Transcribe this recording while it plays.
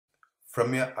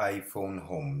From your iPhone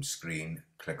home screen,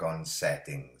 click on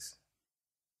Settings.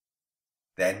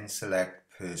 Then select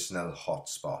Personal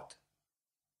Hotspot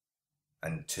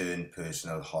and turn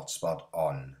Personal Hotspot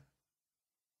on.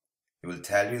 It will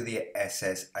tell you the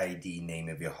SSID name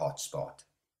of your hotspot,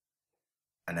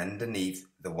 and underneath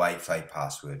the Wi-Fi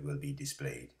password will be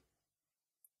displayed.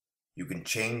 You can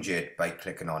change it by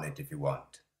clicking on it if you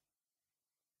want.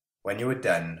 When you are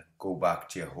done, go back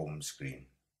to your home screen.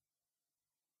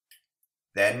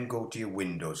 Then go to your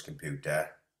Windows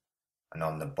computer and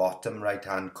on the bottom right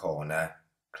hand corner,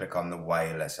 click on the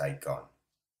wireless icon.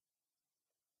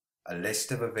 A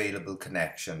list of available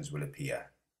connections will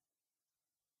appear.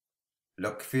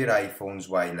 Look for your iPhone's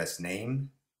wireless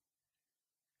name,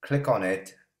 click on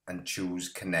it and choose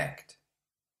Connect.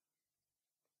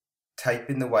 Type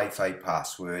in the Wi-Fi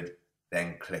password,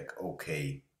 then click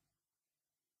OK.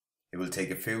 It will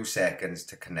take a few seconds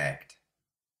to connect.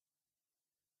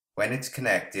 When it's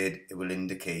connected, it will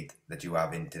indicate that you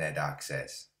have internet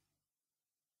access.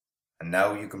 And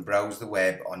now you can browse the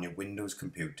web on your Windows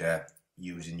computer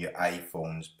using your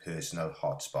iPhone's personal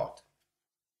hotspot.